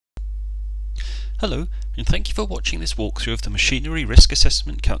Hello, and thank you for watching this walkthrough of the Machinery Risk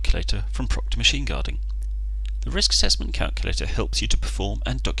Assessment Calculator from Procter Machine Guarding. The Risk Assessment Calculator helps you to perform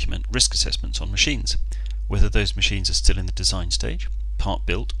and document risk assessments on machines, whether those machines are still in the design stage, part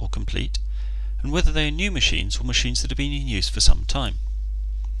built or complete, and whether they are new machines or machines that have been in use for some time.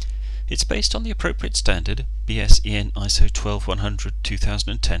 It's based on the appropriate standard BS-EN ISO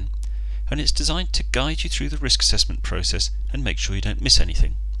 12100-2010, and it's designed to guide you through the risk assessment process and make sure you don't miss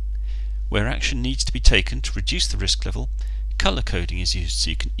anything. Where action needs to be taken to reduce the risk level, colour coding is used so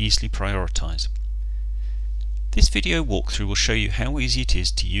you can easily prioritise. This video walkthrough will show you how easy it is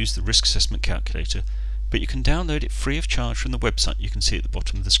to use the risk assessment calculator, but you can download it free of charge from the website you can see at the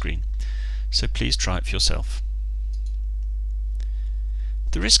bottom of the screen, so please try it for yourself.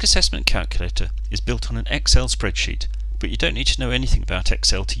 The risk assessment calculator is built on an Excel spreadsheet, but you don't need to know anything about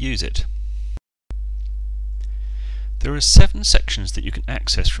Excel to use it. There are 7 sections that you can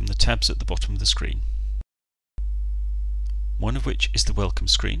access from the tabs at the bottom of the screen. One of which is the welcome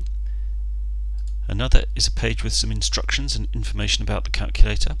screen. Another is a page with some instructions and information about the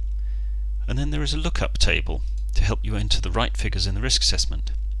calculator. And then there is a lookup table to help you enter the right figures in the risk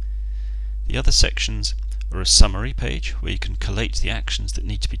assessment. The other sections are a summary page where you can collate the actions that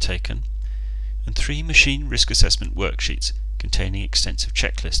need to be taken, and 3 machine risk assessment worksheets containing extensive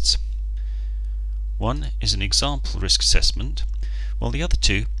checklists. One is an example risk assessment, while the other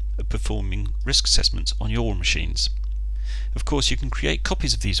 2 are performing risk assessments on your machines. Of course, you can create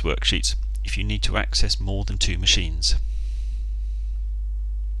copies of these worksheets if you need to access more than 2 machines.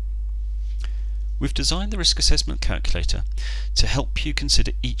 We've designed the risk assessment calculator to help you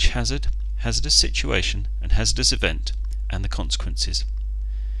consider each hazard, hazardous situation and hazardous event and the consequences.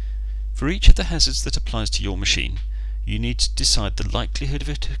 For each of the hazards that applies to your machine, you need to decide the likelihood of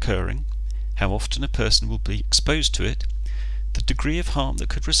it occurring, how often a person will be exposed to it, the degree of harm that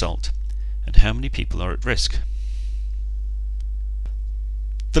could result, and how many people are at risk.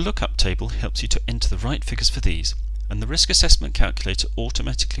 The lookup table helps you to enter the right figures for these, and the risk assessment calculator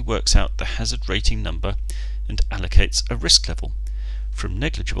automatically works out the hazard rating number and allocates a risk level from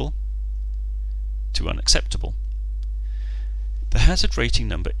negligible to unacceptable. The hazard rating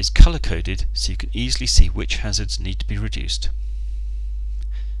number is colour coded so you can easily see which hazards need to be reduced.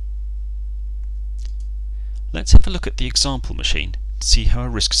 Let's have a look at the example machine to see how a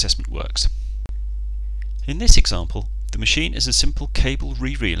risk assessment works. In this example, the machine is a simple cable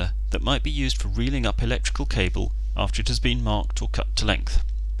re-reeler that might be used for reeling up electrical cable after it has been marked or cut to length.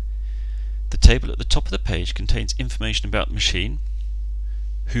 The table at the top of the page contains information about the machine,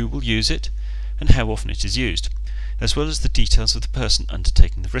 who will use it, and how often it is used, as well as the details of the person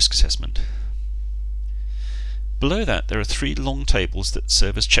undertaking the risk assessment. Below that there are 3 long tables that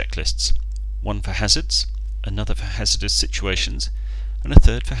serve as checklists, one for hazards, another for hazardous situations, and a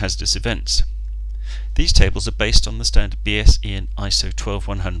third for hazardous events. These tables are based on the standard BS-EN ISO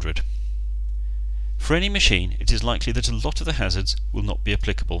 12100. For any machine, it is likely that a lot of the hazards will not be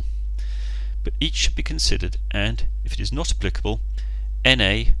applicable, but each should be considered, and if it is not applicable,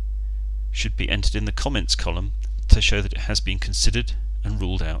 NA should be entered in the comments column to show that it has been considered and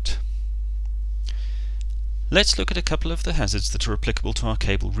ruled out. Let's look at a couple of the hazards that are applicable to our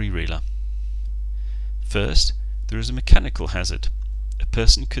cable re-reeler. First, there is a mechanical hazard. A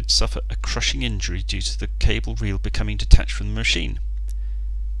person could suffer a crushing injury due to the cable reel becoming detached from the machine.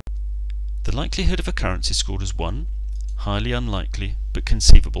 The likelihood of occurrence is scored as 1, highly unlikely but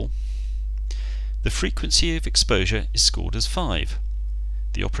conceivable. The frequency of exposure is scored as 5.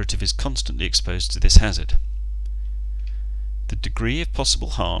 The operative is constantly exposed to this hazard. The degree of possible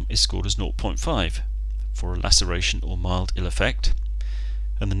harm is scored as 0.5 for a laceration or mild ill effect,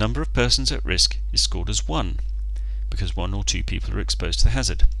 and the number of persons at risk is scored as 1 because 1 or 2 people are exposed to the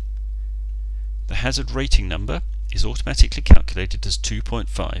hazard. The hazard rating number is automatically calculated as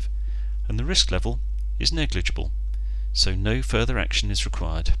 2.5 and the risk level is negligible, so no further action is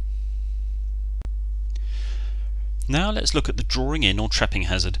required. Now let's look at the drawing in or trapping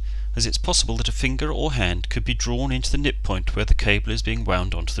hazard, as it's possible that a finger or hand could be drawn into the nip point where the cable is being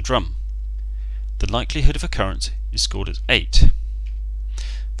wound onto the drum. The likelihood of occurrence is scored as 8.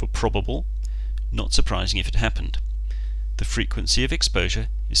 For probable, not surprising if it happened. The frequency of exposure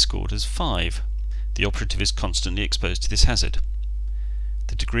is scored as 5. The operative is constantly exposed to this hazard.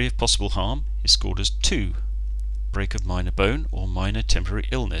 The degree of possible harm is scored as 2. Break of minor bone or minor temporary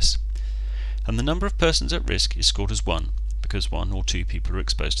illness. And the number of persons at risk is scored as 1 because 1 or 2 people are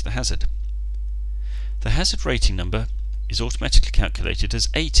exposed to the hazard. The hazard rating number is automatically calculated as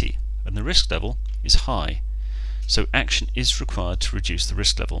 80 and the risk level is high, so action is required to reduce the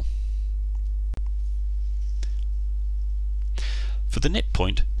risk level. For the nip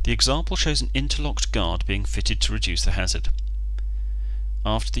point, the example shows an interlocked guard being fitted to reduce the hazard.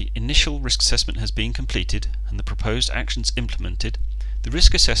 After the initial risk assessment has been completed and the proposed actions implemented, the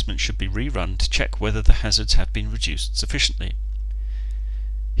risk assessment should be rerun to check whether the hazards have been reduced sufficiently.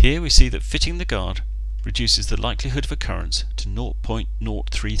 Here we see that fitting the guard reduces the likelihood of occurrence to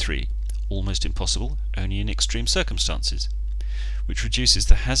 0.033, almost impossible, only in extreme circumstances, which reduces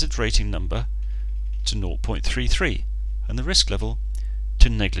the hazard rating number to 0.33 and the risk level to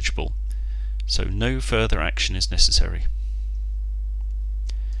negligible, so no further action is necessary.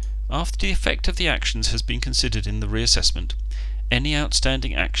 After the effect of the actions has been considered in the reassessment, any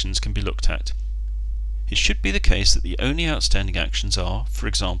outstanding actions can be looked at. It should be the case that the only outstanding actions are, for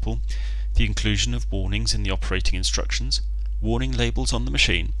example, the inclusion of warnings in the operating instructions, warning labels on the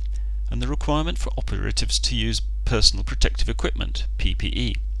machine, and the requirement for operatives to use personal protective equipment,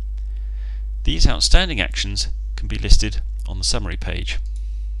 PPE. These outstanding actions can be listed on the summary page.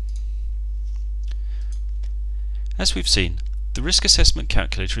 As we've seen, the risk assessment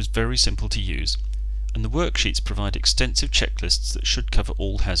calculator is very simple to use, and the worksheets provide extensive checklists that should cover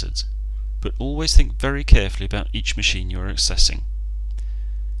all hazards, but always think very carefully about each machine you are assessing.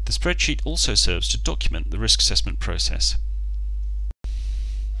 The spreadsheet also serves to document the risk assessment process.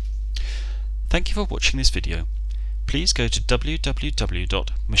 Thank you for watching this video. Please go to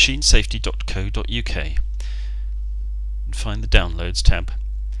www.machinesafety.co.uk and find the Downloads tab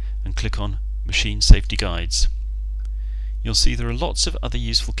and click on Machine Safety Guides. You'll see there are lots of other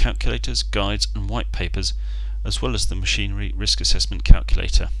useful calculators, guides and white papers, as well as the Machinery Risk Assessment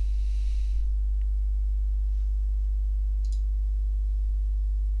Calculator.